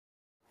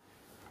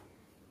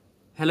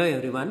Hello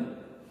everyone.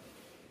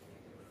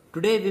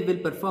 Today we will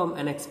perform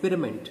an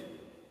experiment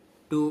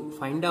to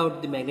find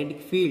out the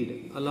magnetic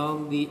field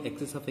along the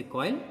axis of a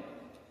coil.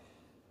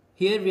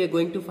 Here we are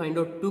going to find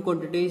out two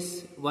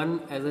quantities.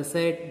 One, as I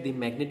said, the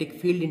magnetic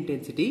field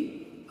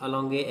intensity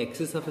along a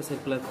axis of a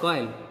circular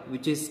coil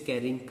which is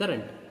carrying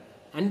current.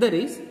 And there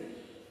is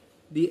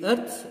the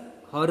Earth's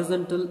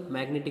horizontal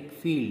magnetic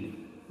field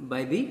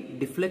by the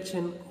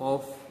deflection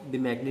of the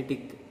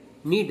magnetic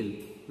needle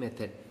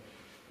method.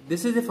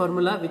 This is the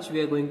formula which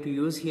we are going to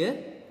use here.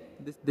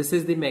 This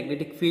is the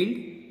magnetic field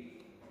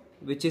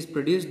which is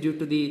produced due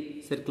to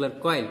the circular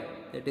coil,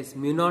 that is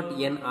mu naught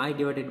Ni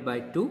divided by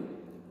 2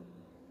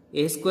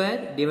 a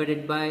square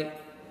divided by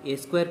a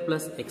square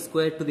plus x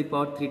square to the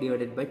power 3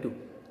 divided by 2.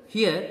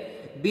 Here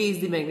B is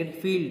the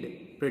magnetic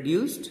field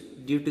produced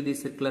due to the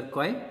circular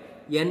coil,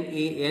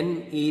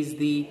 N is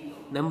the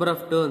number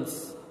of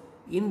turns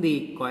in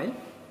the coil,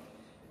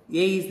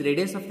 A is the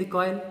radius of the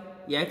coil,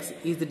 X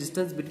is the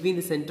distance between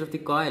the center of the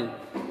coil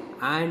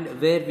and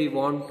where we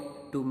want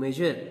to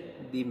measure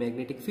the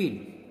magnetic field.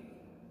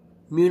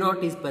 Mu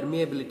naught is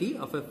permeability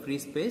of a free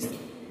space,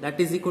 that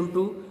is equal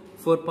to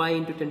 4 pi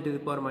into 10 to the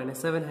power minus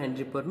 7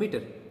 Henry per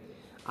meter.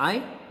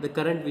 I, the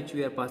current which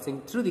we are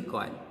passing through the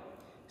coil.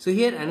 So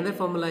here another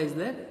formula is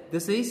there.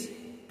 This is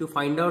to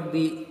find out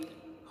the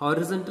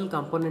horizontal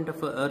component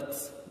of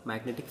Earth's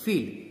magnetic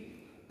field,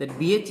 that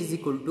BH is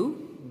equal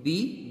to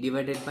B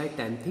divided by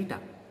tan theta,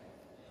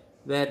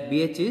 where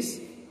BH is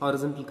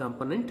horizontal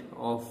component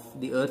of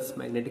the Earth's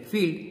magnetic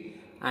field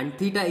and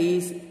theta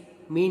is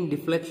mean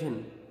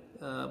deflection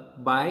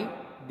by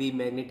the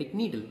magnetic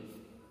needle.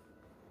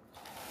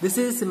 This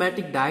is a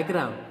schematic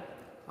diagram,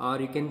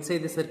 or you can say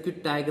the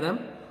circuit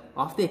diagram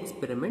of the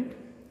experiment.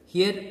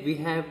 Here we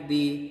have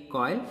the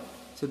coil.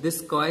 So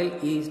this coil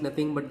is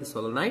nothing but the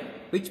solenoid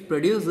which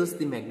produces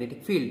the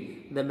magnetic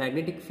field. The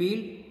magnetic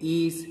field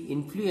is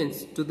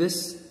influenced to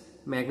this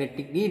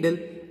magnetic needle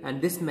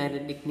and this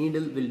magnetic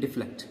needle will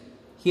deflect.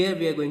 Here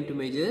we are going to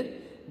measure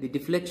the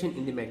deflection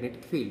in the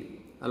magnetic field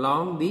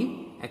along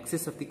the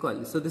axis of the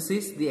coil. So this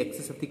is the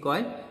axis of the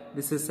coil,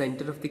 this is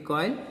center of the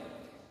coil,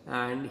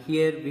 and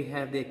here we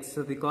have the axis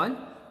of the coil.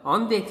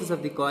 On the axis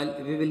of the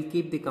coil we will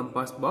keep the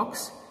compass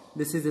box.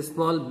 This is a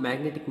small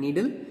magnetic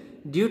needle.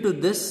 Due to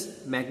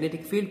this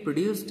magnetic field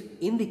produced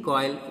in the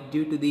coil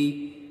due to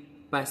the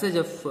passage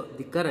of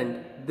the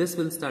current, this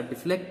will start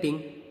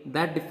deflecting.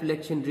 That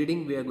deflection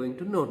reading we are going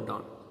to note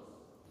down.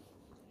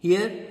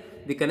 Here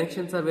the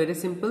connections are very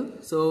simple.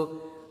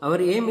 So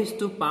our aim is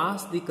to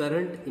pass the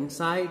current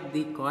inside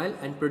the coil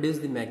and produce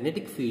the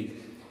magnetic field.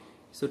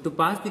 So to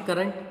pass the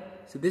current,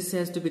 so this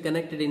has to be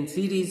connected in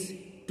series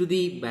to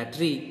the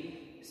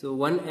battery. So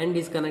one end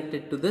is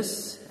connected to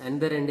this,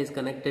 another end is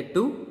connected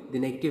to the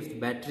negative of the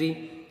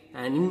battery,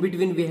 and in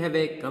between we have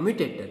a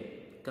commutator.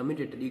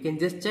 You can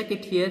just check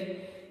it here.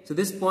 So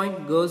this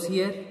point goes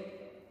here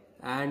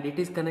and it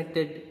is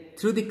connected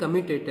through the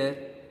commutator,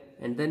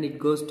 and then it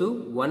goes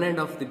to one end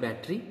of the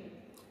battery.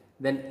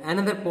 Then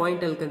another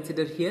point I'll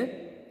consider here.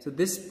 So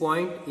this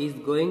point is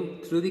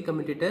going through the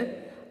commutator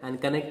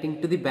and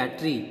connecting to the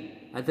battery,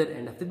 other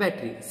end of the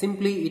battery.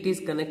 Simply it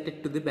is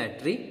connected to the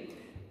battery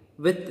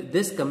with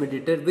this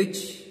commutator,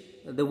 which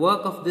the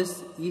work of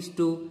this is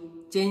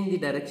to change the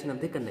direction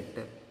of the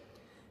conductor,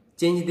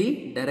 change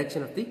the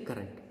direction of the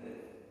current.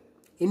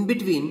 In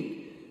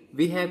between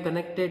we have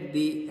connected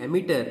the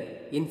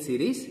emitter in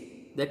series,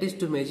 that is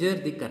to measure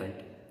the current.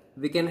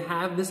 We can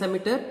have this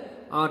emitter,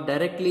 or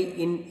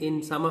directly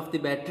in some of the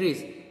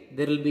batteries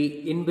there will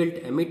be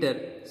inbuilt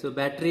emitter. So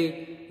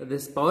battery,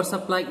 this power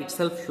supply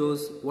itself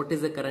shows what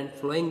is the current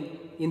flowing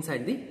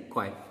inside the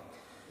coil.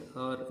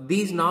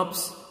 These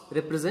knobs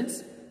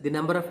represents the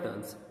number of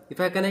turns.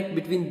 If I connect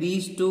between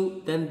these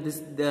two, then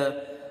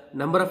the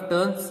number of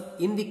turns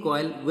in the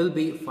coil will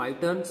be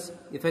 5 turns.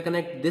 If I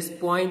connect this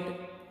point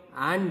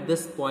and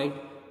this point,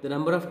 the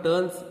number of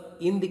turns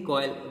in the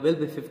coil will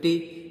be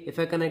 50. If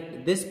I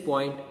connect this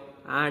point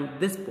and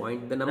this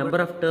point, the number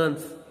of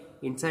turns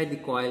inside the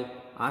coil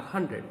are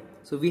 100.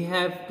 So we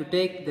have to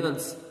take the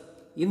turns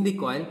in the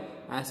coil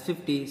as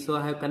 50. So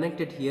I have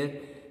connected here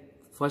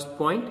first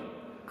point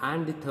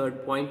and the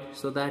third point,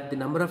 so that the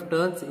number of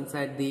turns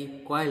inside the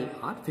coil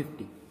are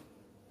 50.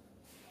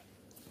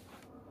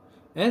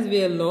 As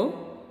we all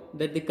know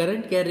that the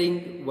current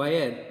carrying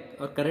wire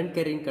or current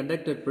carrying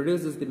conductor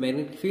produces the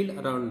magnetic field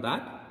around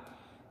that.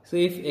 So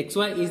if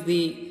XY is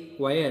the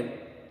wire,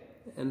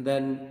 and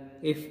then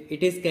if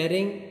it is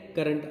carrying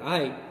current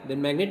I,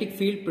 then magnetic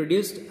field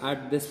produced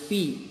at this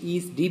P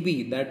is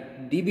dB,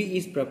 that dB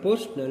is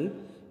proportional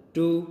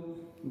to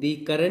the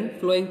current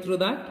flowing through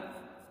that,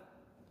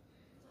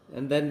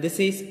 and then this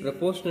is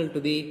proportional to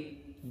the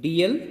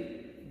dl,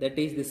 that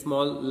is the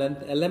small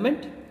length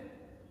element.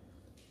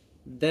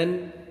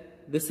 Then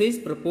this is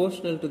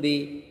proportional to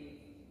the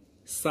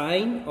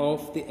sine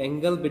of the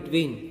angle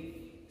between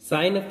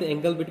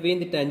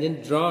the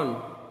tangent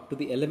drawn to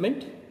the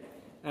element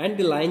and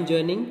the line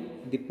joining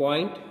the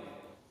point,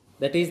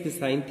 that is the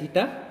sine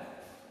theta,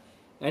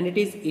 and it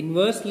is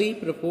inversely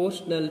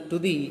proportional to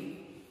the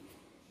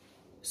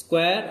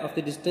square of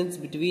the distance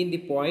between the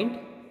point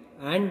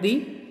and the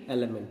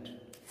element.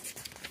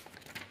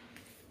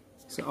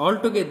 So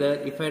altogether,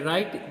 if I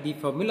write the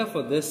formula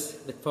for this,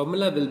 the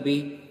formula will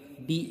be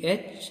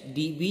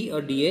dB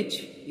or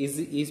dH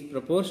is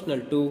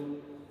proportional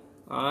to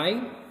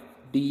I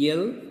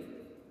dl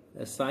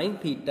sine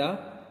theta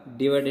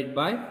divided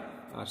by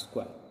r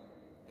square,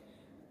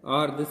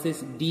 or this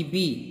is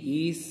dB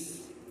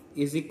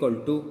is equal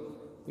to,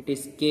 it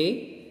is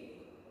K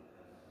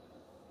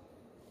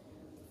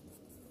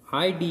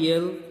I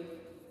dl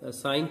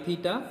sine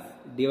theta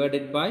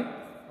divided by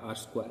r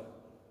square,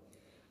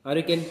 or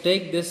you can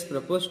take this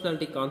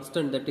proportionality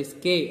constant, that is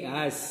K,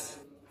 as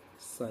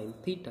sine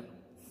theta.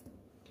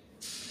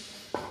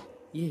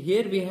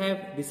 Here we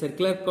have the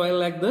circular coil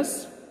like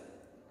this,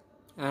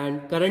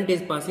 and current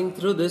is passing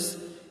through this.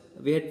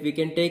 We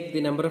can take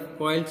the number of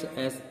coils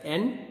as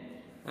N,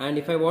 and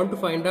if I want to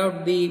find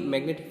out the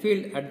magnetic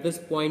field at this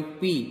point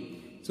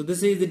P, so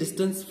this is the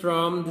distance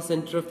from the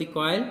center of the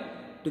coil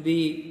to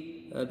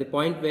the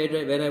point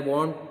where I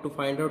want to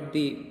find out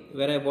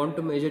where I want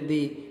to measure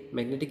the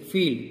magnetic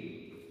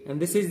field, and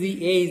this is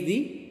the A is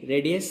the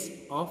radius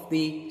of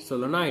the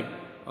solenoid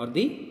or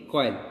the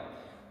coil.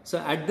 So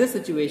at this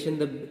situation,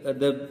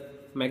 the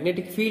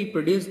magnetic field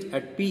produced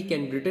at P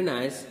can be written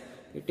as,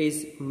 it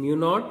is mu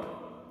naught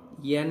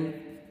N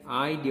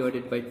I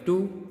divided by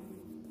 2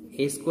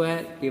 A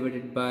square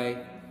divided by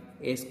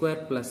A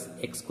square plus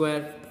X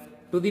square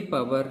to the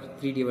power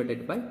 3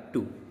 divided by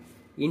 2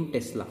 in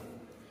Tesla.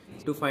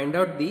 To find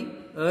out the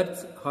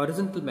Earth's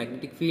horizontal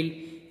magnetic field,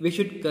 we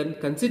should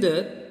consider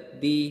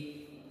the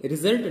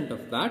resultant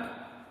of that.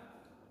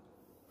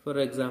 For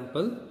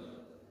example,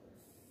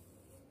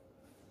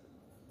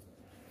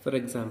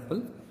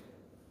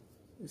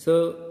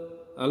 so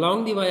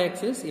along the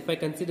y-axis, if I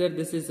consider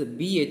this is a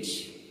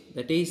BH,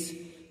 that is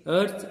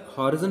Earth's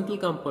horizontal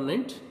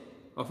component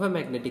of a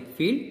magnetic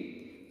field,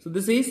 so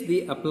this is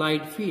the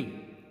applied field.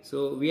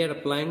 So we are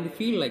applying the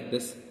field like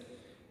this.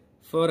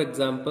 For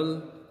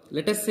example,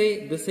 let us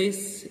say this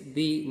is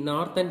the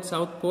north and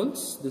south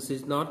poles. This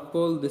is north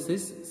pole, this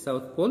is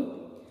south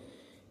pole.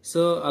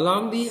 So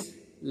along the,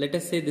 let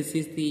us say this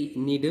is the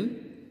needle.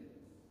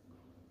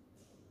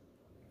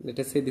 Let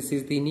us say this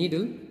is the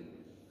needle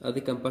or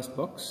the compass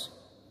box.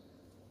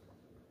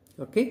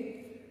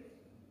 Okay.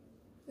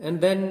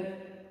 And then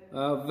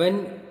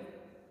when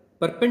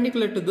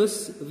perpendicular to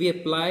this, we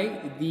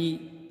apply the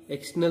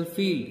external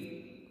field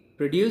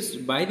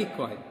produced by the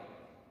coil.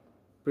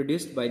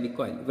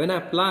 When I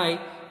apply,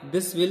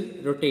 this will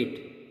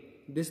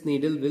rotate. This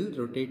needle will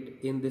rotate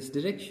in this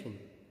direction.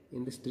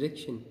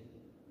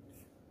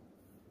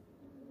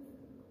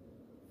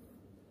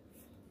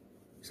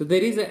 So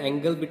there is an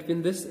angle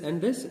between this and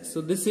this.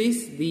 So this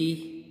is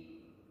the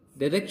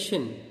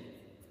direction,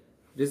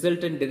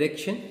 resultant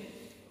direction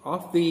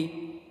of the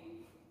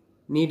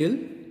needle.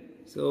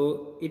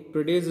 So it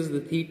produces the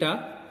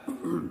theta.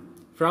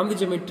 From the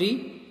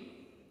geometry,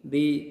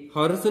 the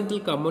horizontal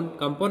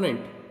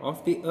component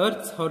of the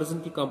Earth's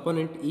horizontal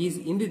component is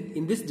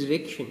in this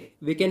direction.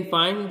 We can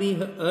find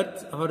the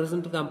Earth's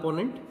horizontal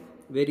component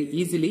very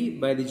easily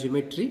by the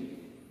geometry.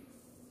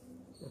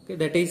 Okay,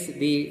 that is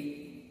the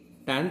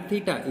tan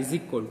theta is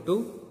equal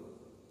to,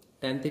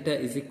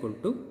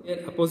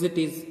 here opposite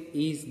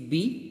is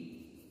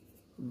B.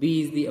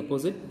 B is the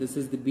opposite, this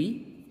is the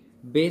B.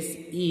 Base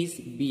is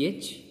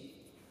BH,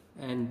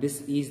 and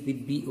this is the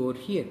B over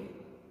here.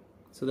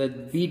 So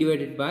that B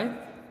divided by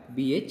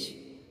BH.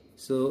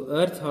 So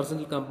Earth's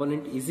horizontal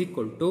component is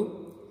equal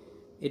to,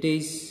 it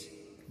is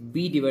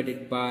B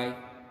divided by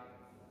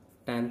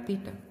tan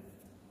theta.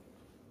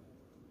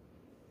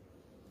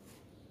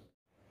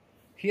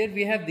 Here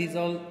we have these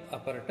all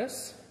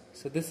apparatus.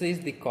 So this is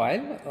the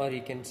coil, or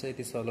you can say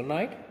the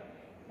solenoid,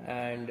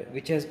 and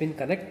which has been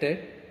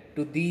connected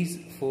to these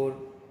 4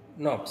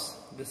 knobs.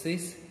 This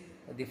is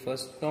the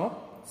first knob,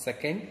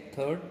 second,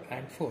 third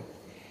and fourth.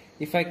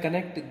 If I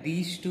connect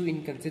these 2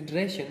 in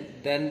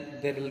consideration, then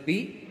there will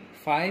be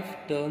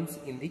 5 turns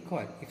in the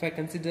coil. If I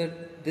consider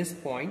this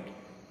point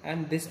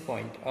and this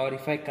point, or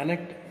if I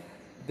connect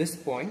this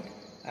point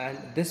and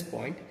this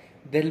point,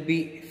 there will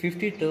be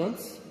 50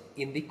 turns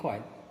in the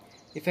coil.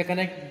 If I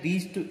connect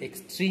these 2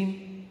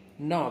 extreme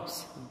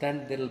knobs,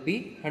 then there will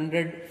be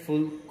 100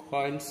 full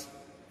coils,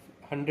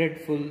 100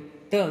 full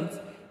turns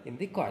in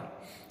the coil.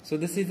 So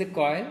this is the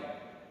coil,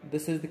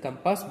 this is the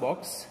compass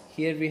box,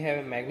 here we have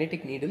a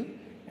magnetic needle,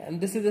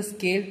 and this is the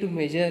scale to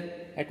measure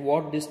at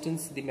what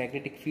distance the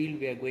magnetic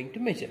field we are going to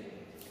measure.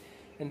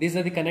 And these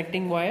are the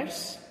connecting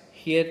wires.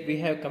 Here we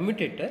have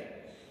commutator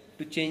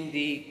to change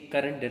the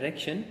current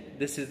direction.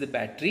 This is the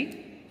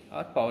battery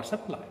or power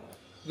supply.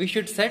 We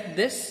should set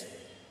this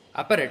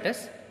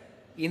apparatus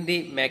in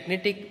the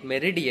magnetic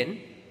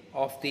meridian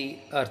of the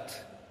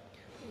Earth.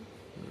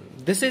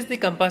 This is the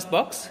compass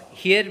box.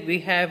 Here we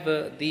have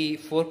the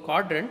 4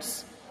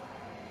 quadrants.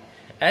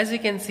 As you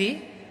can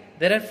see,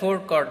 there are 4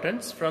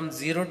 quadrants from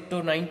 0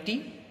 to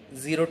 90,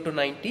 0 to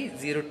 90,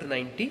 0 to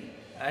 90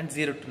 and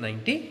 0 to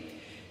 90.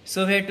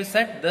 So we have to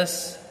set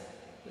this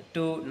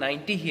to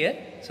 90 here.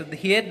 So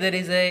here there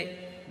is a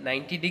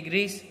 90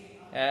 degrees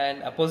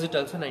and opposite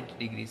also 90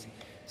 degrees.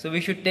 So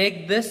we should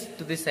take this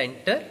to the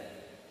center.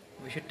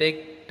 We should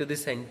take to the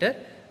center.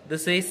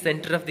 This is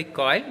center of the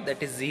coil,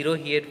 that is 0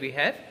 here we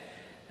have,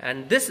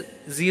 and this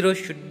 0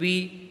 should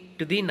be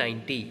to the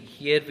 90.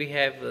 Here we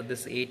have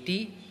this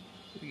 80.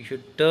 We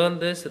should turn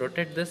this,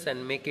 rotate this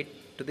and make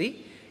it to the,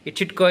 it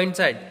should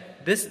coincide.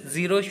 This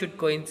 0 should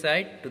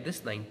coincide to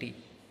this 90.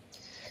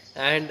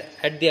 And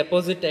at the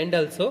opposite end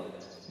also,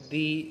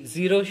 the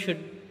 0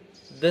 should,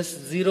 this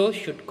 0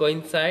 should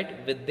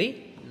coincide with the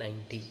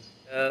 90.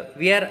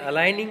 We are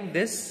aligning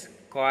this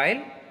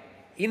coil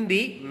in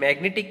the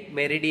magnetic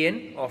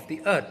meridian of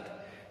the earth,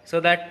 so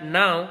that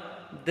now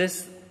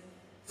this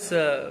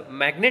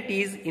magnet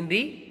is in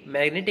the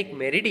magnetic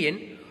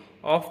meridian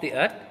of the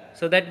earth,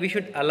 so that we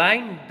should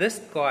align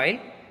this coil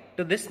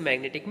to this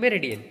magnetic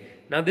meridian.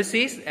 Now this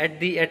is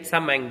at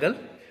some angle.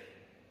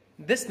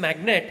 This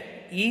magnet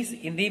is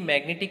in the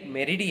magnetic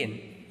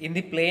meridian, in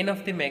the plane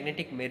of the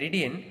magnetic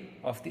meridian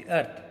of the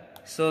earth.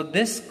 So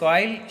this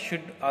coil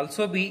should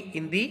also be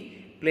in the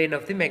plane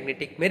of the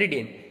magnetic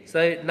meridian.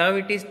 So now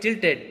it is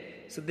tilted.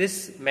 So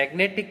this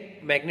magnet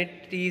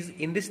is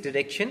in this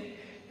direction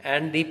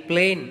and the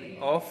plane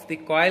of the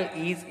coil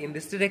is in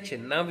this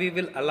direction. Now we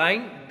will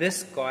align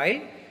this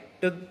coil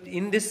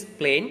in this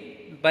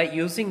plane by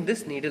using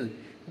this needle.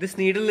 This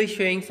needle is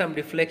showing some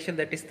deflection,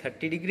 that is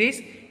 30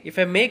 degrees. If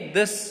I make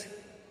this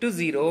to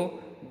 0,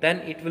 then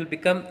it will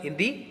become in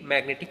the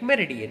magnetic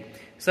meridian.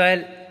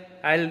 So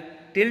I'll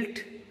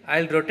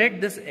rotate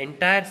this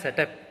entire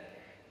setup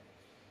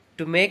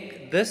to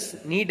make this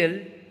needle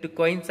to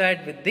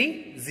coincide with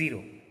the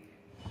 0.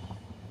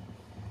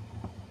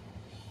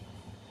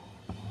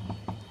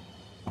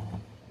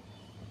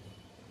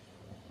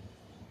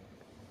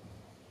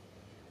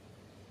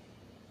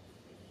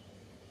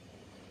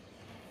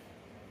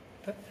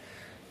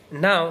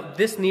 Now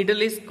this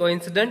needle is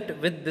coincident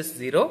with this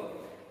 0,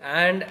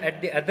 and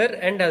at the other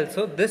end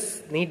also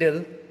this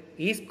needle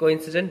is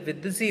coincident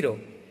with the 0,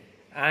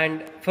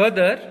 and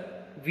further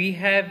we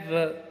have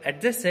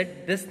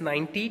adjusted this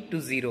 90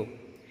 to 0.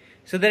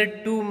 So there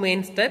are two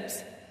main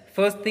steps.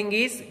 First thing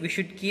is, we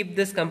should keep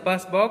this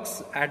compass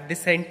box at the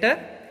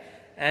center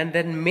and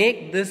then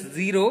make this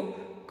 0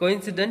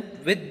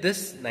 coincident with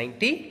this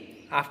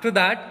 90. After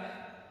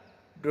that,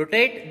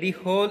 rotate the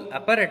whole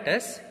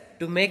apparatus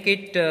to make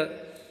it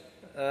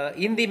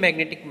in the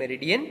magnetic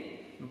meridian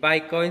by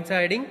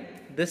coinciding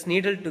this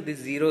needle to the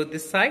 0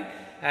 this side,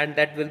 and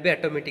that will be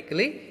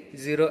automatically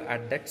 0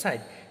 at that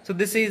side. So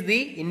this is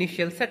the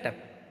initial setup.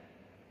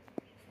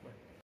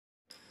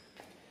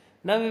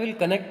 Now we will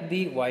connect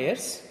the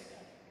wires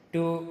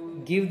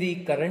to give the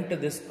current to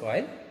this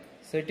coil.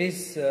 So it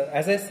is,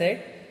 as I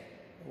said,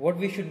 what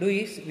we should do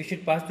is we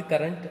should pass the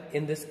current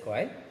in this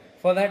coil.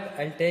 For that,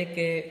 I'll take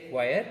a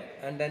wire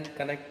and then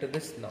connect to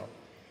this knob.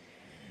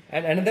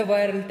 And another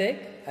wire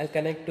I'll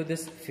connect to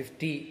this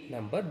 50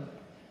 number.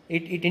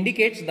 It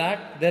indicates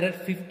that there are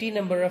 50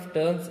 number of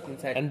turns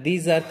inside, and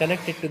these are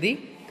connected to the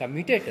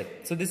commutator.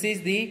 So this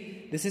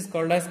is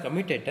called as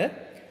commutator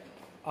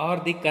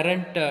or the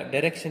current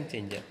direction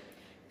changer.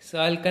 So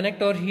I'll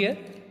connect over here.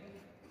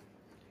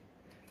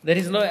 There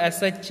is no as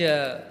such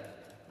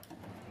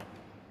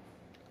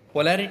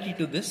polarity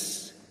to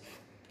this,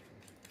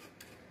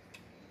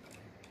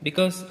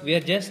 because we are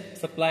just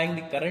supplying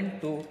the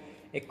current to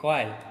a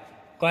coil.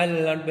 Coil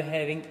will not be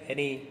having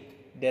any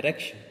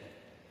direction.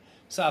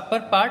 So upper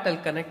part I'll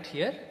connect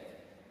here.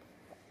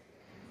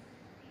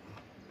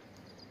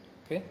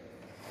 Okay.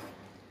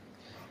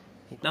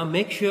 Now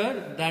make sure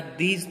that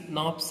these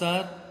knobs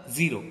are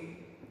 0.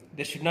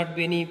 There should not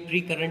be any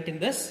pre-current in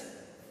this.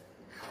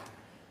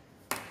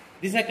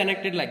 These are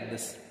connected like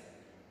this.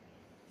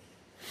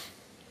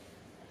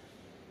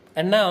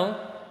 And now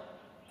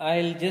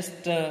I'll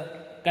just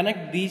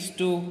connect these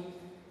two.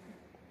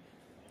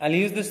 I'll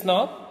use this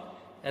knob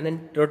and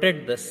then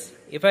rotate this.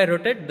 If I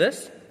rotate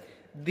this,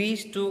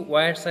 these two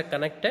wires are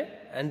connected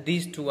and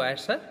these two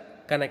wires are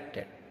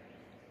connected,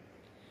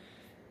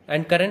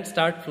 and current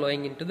start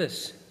flowing into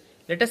this.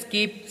 Let us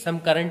keep some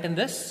current in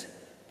this.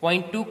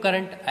 0.2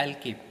 current I'll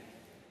keep.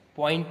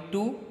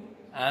 0.2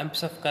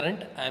 amps of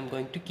current I am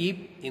going to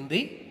keep in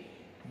the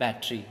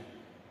battery.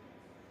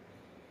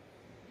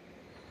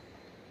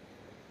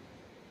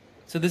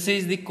 So this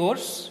is the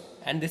course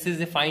and this is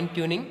the fine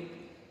tuning.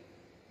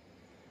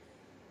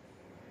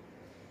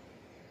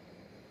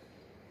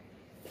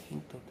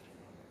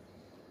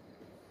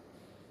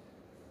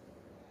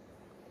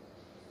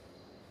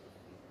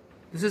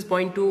 This is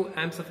 0.2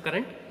 amps of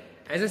current.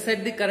 As I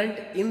said, the current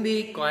in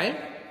the coil,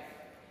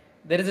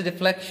 there is a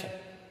deflection.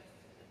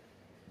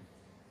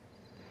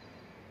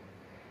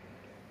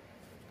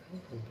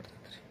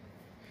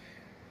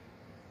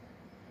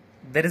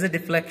 There is a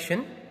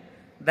deflection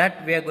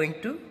that we are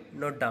going to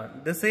note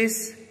down. This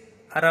is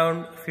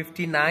around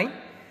 59.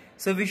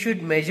 So we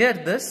should measure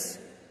this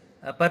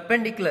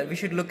perpendicular. We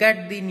should look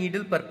at the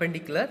needle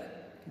perpendicular,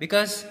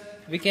 because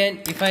we can,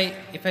 if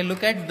I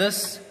look at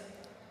this,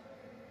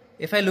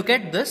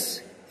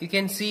 you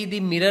can see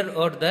the mirror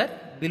over there.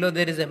 Below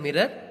there is a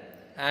mirror.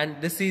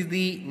 and this is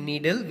the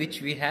needle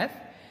which we have,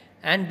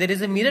 and there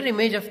is a mirror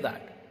image of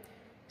that.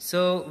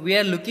 So we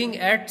are looking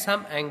at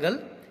some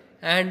angle,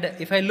 and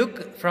if I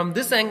look from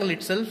this angle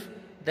itself,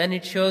 then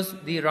it shows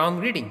the wrong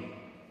reading,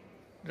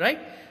 right?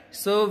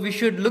 So we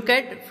should look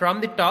at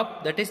from the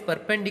top, that is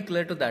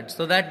perpendicular to that,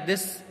 so that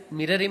this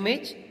mirror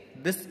image,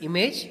 this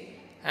image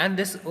and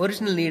this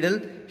original needle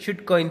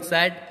should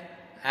coincide.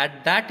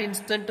 At that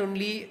instant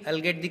only I'll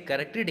get the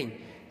correct reading.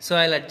 So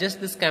I'll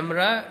adjust this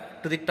camera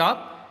to the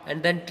top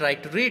and then try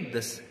to read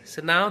this.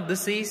 So now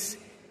this is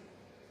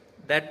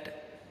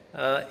that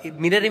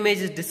mirror image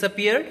is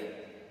disappeared,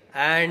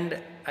 and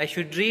I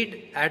should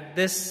read at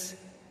this,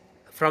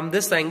 from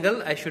this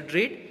angle I should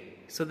read,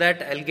 so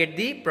that I'll get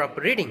the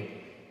proper reading.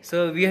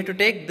 So we have to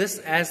take this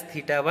as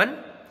theta1,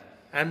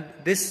 and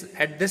this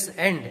at this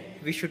end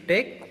we should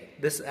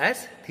take this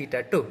as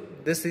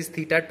theta2. This is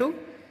theta2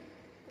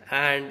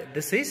 and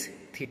this is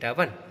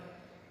theta1,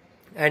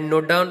 and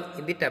note down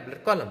in the tabular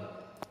column.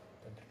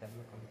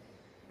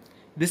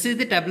 This is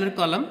the tabular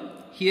column.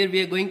 Here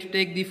we are going to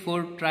take the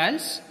 4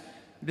 trials.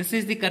 This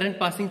is the current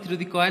passing through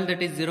the coil,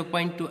 that is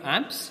 0.2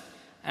 amps,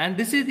 and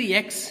this is the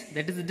x,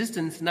 that is the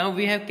distance. Now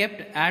we have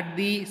kept at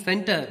the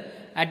center.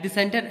 At the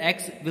center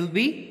x will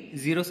be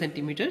 0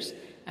 centimeters,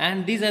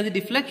 and these are the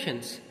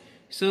deflections.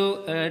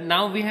 So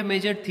now we have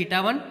measured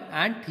theta1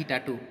 and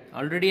theta2.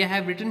 Already I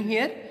have written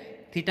here,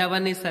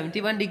 theta1 is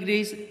 71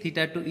 degrees,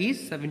 theta2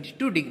 is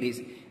 72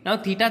 degrees. Now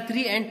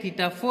theta3 and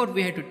theta4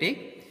 we have to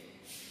take.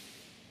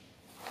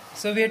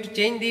 So we have to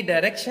change the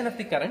direction of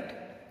the current.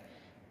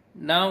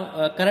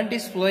 Now current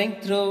is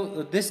flowing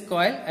through this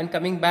coil and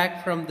coming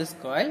back from this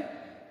coil.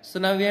 So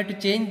now we have to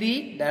change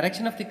the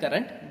direction of the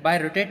current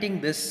by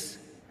rotating this.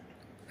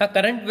 Now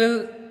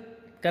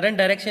current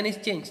direction is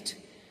changed.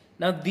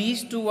 Now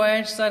these 2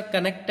 wires are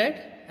connected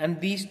and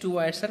these 2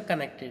 wires are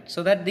connected,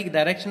 so that the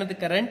direction of the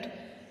current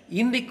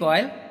in the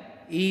coil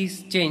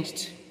is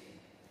changed.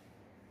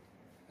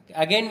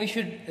 Again we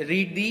should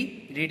read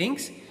the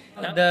readings.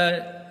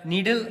 The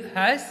needle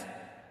has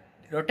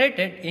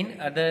rotated in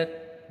other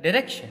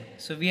direction,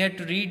 so we have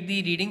to read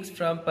the readings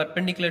from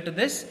perpendicular to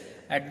this.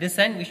 At this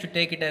end we should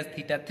take it as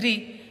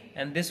theta3,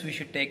 and this we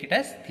should take it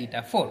as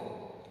theta4.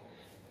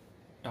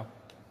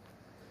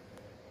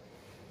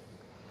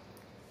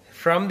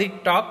 From the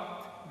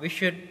top we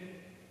should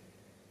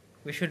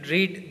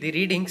read the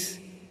readings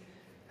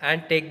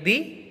and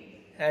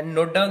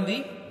note down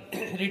the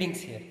readings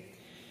here.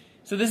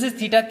 So this is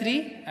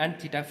theta3 and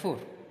theta4,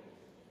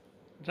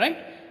 right?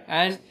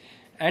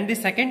 And the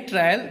second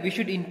trial we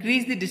should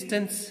increase the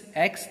distance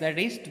x, that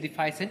is to the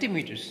 5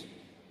 centimeters.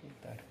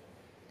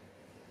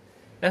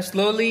 Now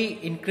slowly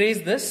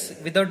increase this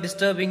without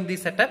disturbing the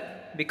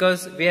setup,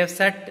 because we have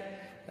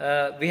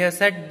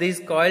set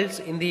these coils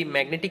in the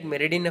magnetic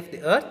meridian of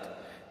the earth.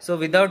 So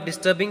without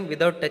disturbing,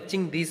 without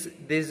touching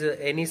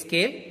any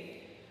scale,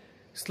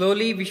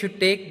 slowly we should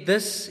take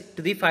this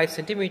to the 5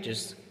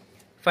 centimeters.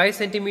 5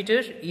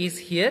 centimeters is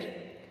here,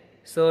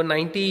 so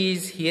 90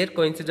 is here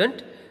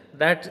coincident.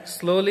 That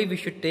slowly we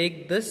should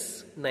take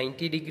this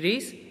 90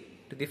 degrees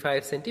to the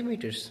 5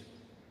 centimeters.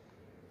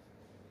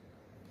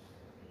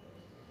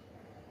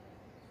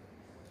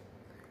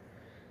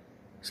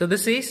 So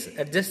this is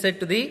adjusted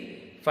to the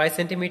 5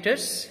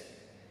 centimeters.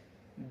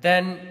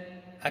 Then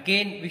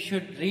again we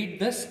should read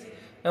this.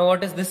 Now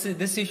what is this?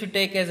 This you should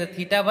take as a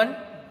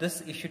theta1,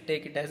 this you should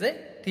take it as a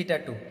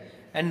theta2,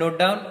 and note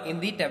down in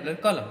the tabular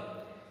column.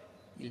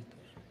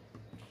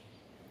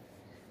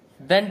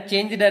 Then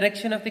change the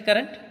direction of the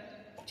current.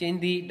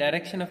 Change the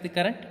direction of the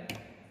current,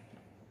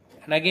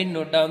 and again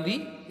note down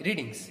the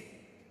readings.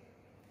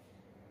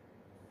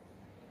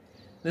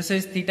 This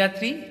is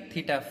theta3,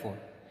 theta4.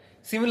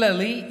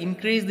 Similarly,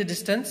 increase the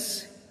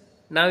distance.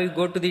 Now you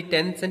go to the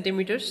 10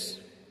 centimeters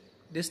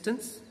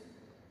distance.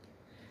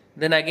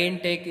 Then again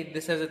take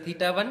this as a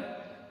theta1,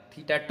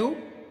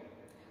 theta2.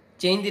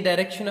 Change the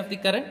direction of the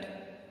current.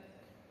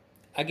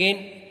 Again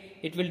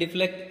it will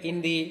deflect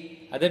in the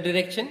other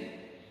direction.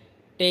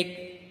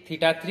 Take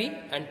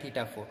theta3 and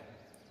theta4.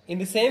 In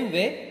the same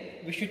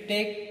way, we should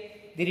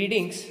take the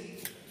readings,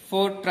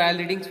 4 trial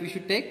readings we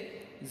should take: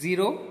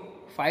 0,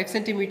 5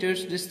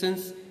 centimeters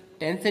distance,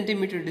 10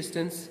 centimeter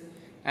distance,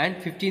 and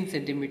 15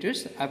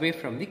 centimeters away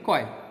from the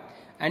coil.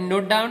 And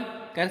note down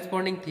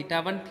corresponding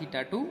theta1,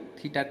 theta2,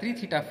 theta3,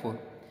 theta4.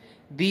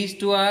 These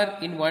 2 are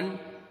in one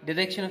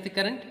direction of the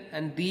current,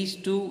 and these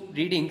 2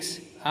 readings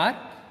are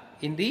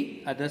in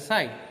the other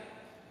side.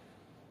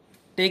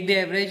 Take the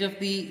average of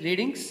the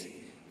readings,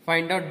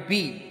 find out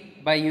B.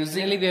 By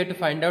using, we have to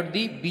find out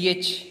the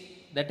BH,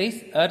 that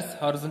is Earth's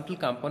horizontal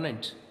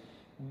component,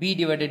 B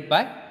divided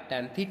by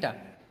tan theta.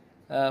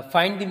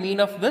 Find the mean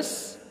of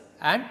this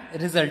and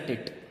result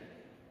it.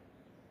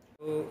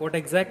 So what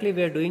exactly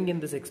we are doing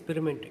in this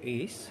experiment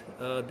is,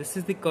 this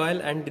is the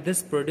coil and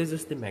this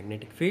produces the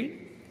magnetic field,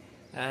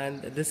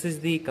 and this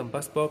is the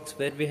compass box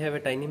where we have a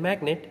tiny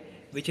magnet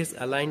which is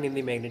aligned in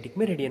the magnetic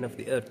meridian of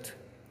the earth.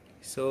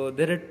 So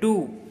there are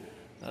 2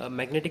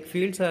 magnetic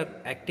fields are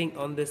acting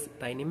on this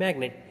tiny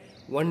magnet.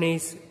 One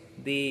is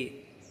the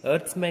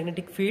earth's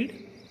magnetic field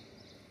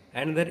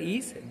another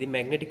is the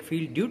magnetic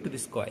field due to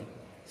this coil.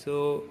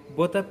 So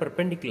both are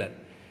perpendicular.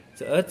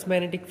 So Earth's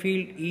magnetic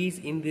field is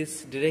in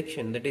this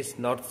direction, that is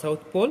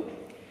north-south pole,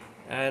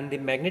 and the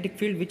magnetic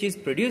field which is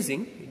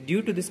producing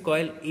due to this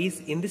coil is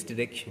in this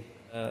direction,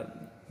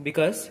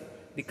 because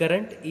the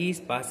current is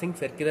passing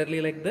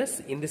circularly like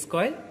this in this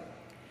coil,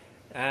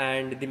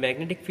 and the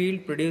magnetic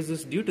field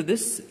produces due to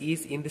this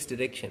is in this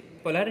direction.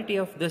 Polarity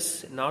of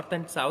this north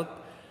and south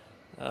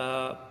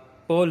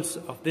poles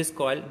of this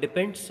coil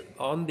depends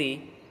on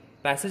the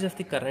passage of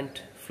the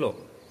current flow.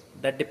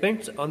 That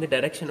depends on the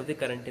direction of the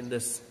current in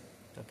this.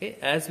 Okay,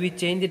 as we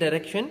change the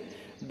direction,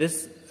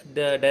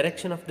 the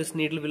direction of this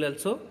needle will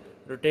also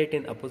rotate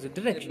in opposite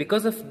direction.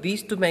 Because of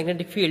these two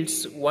magnetic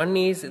fields, one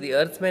is the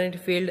Earth's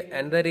magnetic field,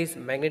 another is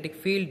magnetic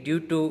field due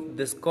to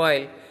this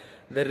coil,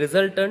 the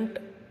resultant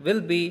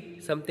will be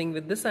something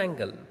with this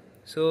angle.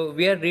 So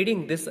we are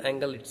reading this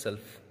angle itself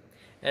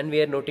and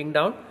we are noting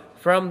down.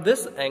 From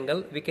this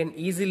angle we can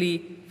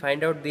easily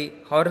find out the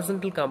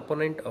horizontal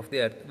component of the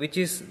Earth, which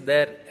is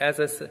there as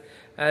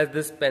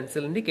this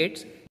pencil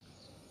indicates.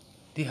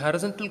 The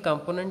horizontal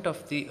component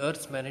of the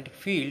Earth's magnetic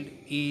field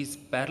is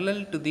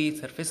parallel to the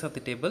surface of the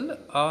table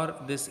or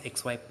this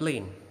XY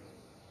plane.